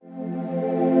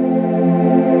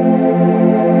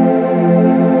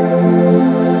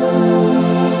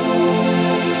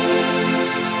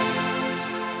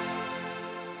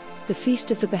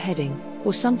Feast of the Beheading,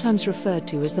 or sometimes referred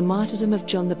to as the martyrdom of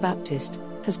John the Baptist,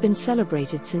 has been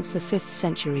celebrated since the 5th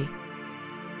century.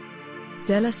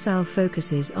 De La Salle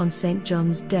focuses on St.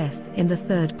 John's death in the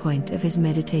third point of his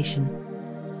meditation.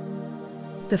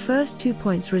 The first 2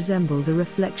 points resemble the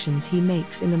reflections he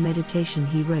makes in the meditation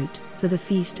he wrote for the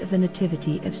Feast of the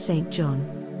Nativity of St. John.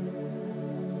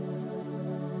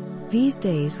 These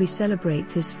days we celebrate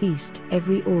this feast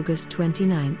every August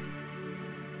 29th.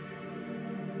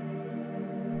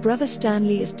 Brother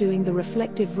Stanley is doing the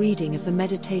reflective reading of the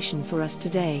meditation for us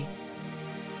today.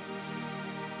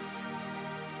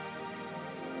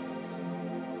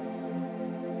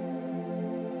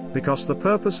 Because the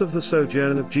purpose of the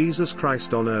sojourn of Jesus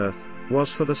Christ on earth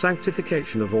was for the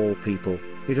sanctification of all people,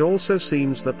 it also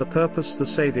seems that the purpose the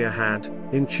Saviour had,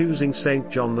 in choosing St.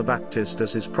 John the Baptist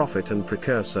as his prophet and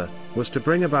precursor, was to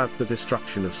bring about the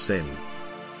destruction of sin.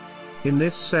 In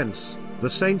this sense, the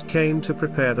saint came to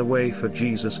prepare the way for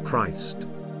Jesus Christ.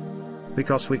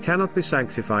 Because we cannot be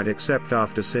sanctified except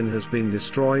after sin has been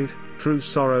destroyed, through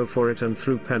sorrow for it and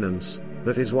through penance,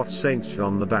 that is what St.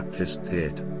 John the Baptist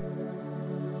did.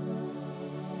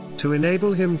 To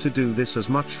enable him to do this as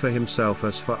much for himself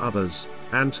as for others,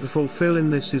 and to fulfill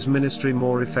in this his ministry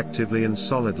more effectively and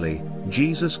solidly,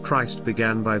 Jesus Christ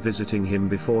began by visiting him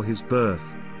before his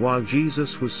birth, while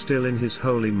Jesus was still in his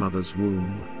Holy Mother's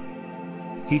womb.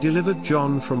 He delivered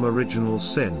John from original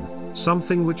sin,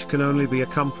 something which can only be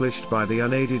accomplished by the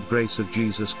unaided grace of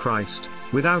Jesus Christ,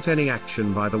 without any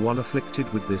action by the one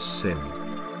afflicted with this sin.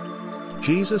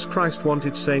 Jesus Christ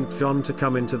wanted St. John to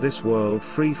come into this world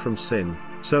free from sin,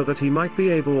 so that he might be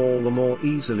able all the more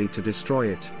easily to destroy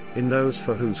it, in those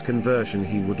for whose conversion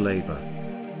he would labor.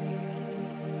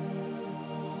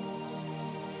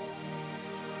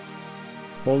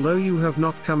 Although you have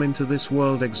not come into this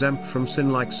world exempt from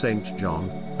sin like St. John,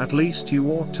 at least you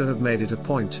ought to have made it a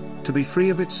point to be free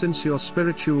of it since your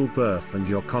spiritual birth and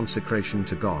your consecration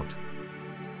to God.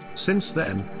 Since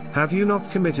then, have you not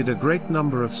committed a great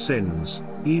number of sins,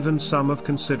 even some of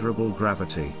considerable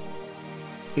gravity?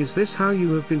 Is this how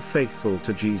you have been faithful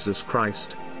to Jesus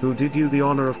Christ, who did you the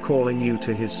honor of calling you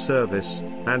to his service,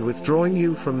 and withdrawing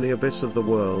you from the abyss of the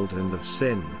world and of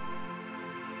sin?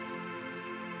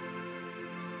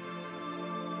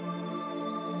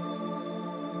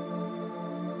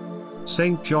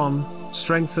 St. John,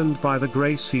 strengthened by the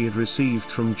grace he had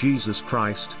received from Jesus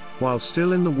Christ, while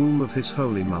still in the womb of his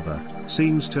Holy Mother,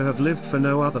 seems to have lived for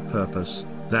no other purpose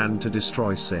than to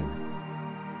destroy sin.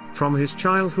 From his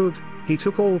childhood, he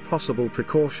took all possible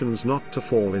precautions not to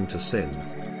fall into sin.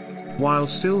 While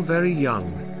still very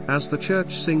young, as the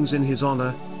Church sings in his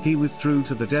honor, he withdrew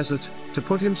to the desert, to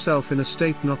put himself in a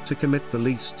state not to commit the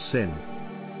least sin.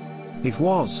 It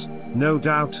was, no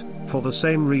doubt, for the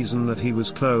same reason that he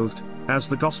was clothed, as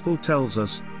the Gospel tells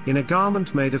us, in a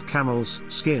garment made of camel's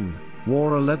skin,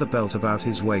 wore a leather belt about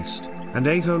his waist, and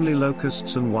ate only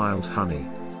locusts and wild honey.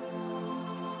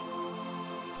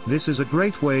 This is a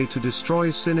great way to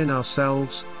destroy sin in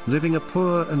ourselves, living a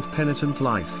poor and penitent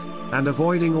life, and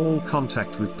avoiding all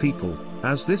contact with people,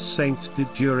 as this saint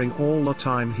did during all the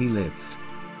time he lived.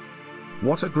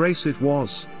 What a grace it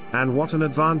was, and what an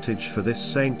advantage for this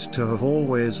saint to have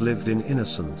always lived in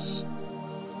innocence.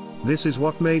 This is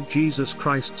what made Jesus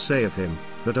Christ say of him,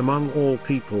 that among all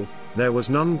people, there was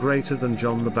none greater than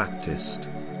John the Baptist.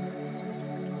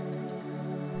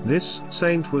 This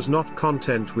saint was not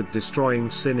content with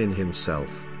destroying sin in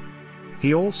himself.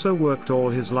 He also worked all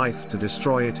his life to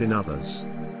destroy it in others.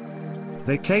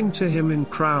 They came to him in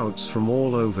crowds from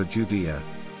all over Judea.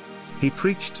 He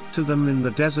preached to them in the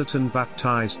desert and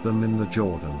baptized them in the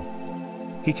Jordan.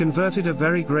 He converted a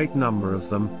very great number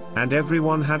of them, and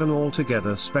everyone had an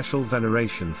altogether special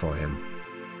veneration for him.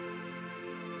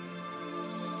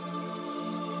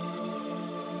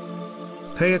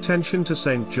 Pay attention to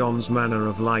St. John's manner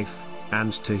of life,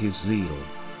 and to his zeal.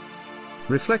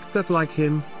 Reflect that like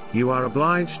him, you are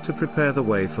obliged to prepare the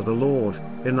way for the Lord,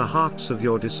 in the hearts of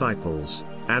your disciples,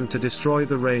 and to destroy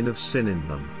the reign of sin in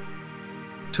them.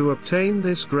 To obtain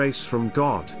this grace from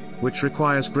God, which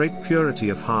requires great purity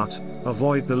of heart,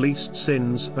 avoid the least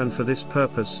sins, and for this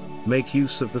purpose, make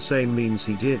use of the same means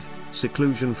he did,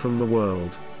 seclusion from the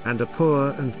world, and a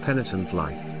poor and penitent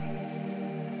life.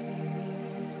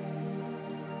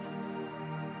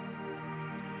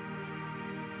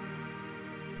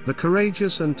 The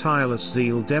courageous and tireless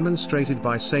zeal demonstrated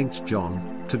by St.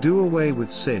 John, to do away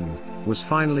with sin, was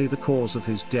finally the cause of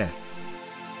his death.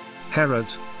 Herod,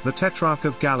 the Tetrarch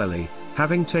of Galilee,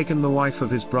 having taken the wife of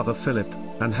his brother Philip,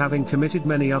 and having committed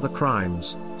many other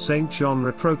crimes, St. John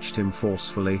reproached him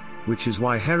forcefully, which is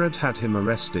why Herod had him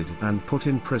arrested and put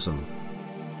in prison.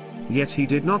 Yet he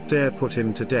did not dare put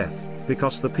him to death,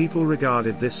 because the people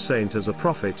regarded this saint as a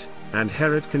prophet, and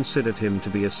Herod considered him to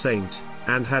be a saint,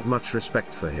 and had much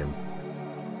respect for him.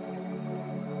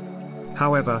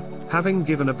 However, having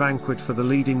given a banquet for the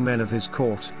leading men of his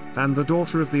court, and the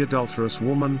daughter of the adulterous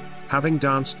woman, having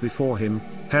danced before him,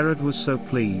 Herod was so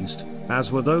pleased,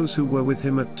 as were those who were with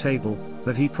him at table,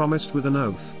 that he promised with an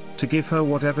oath, to give her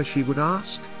whatever she would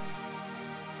ask.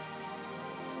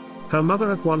 Her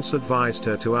mother at once advised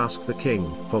her to ask the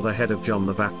king for the head of John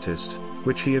the Baptist,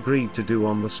 which he agreed to do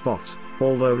on the spot,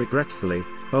 although regretfully,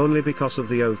 only because of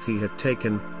the oath he had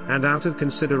taken, and out of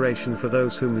consideration for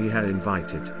those whom he had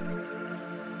invited.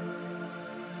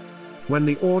 When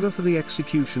the order for the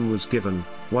execution was given,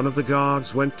 one of the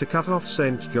guards went to cut off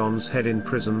St. John's head in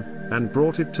prison, and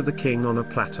brought it to the king on a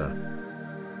platter.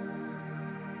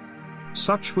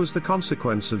 Such was the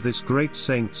consequence of this great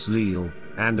saint's zeal,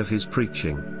 and of his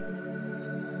preaching.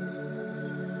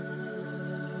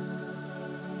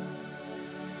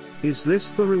 Is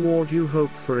this the reward you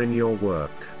hope for in your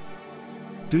work?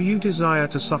 Do you desire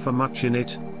to suffer much in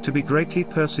it, to be greatly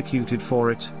persecuted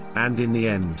for it, and in the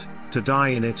end, to die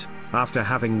in it, after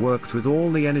having worked with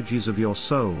all the energies of your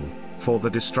soul, for the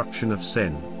destruction of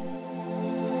sin?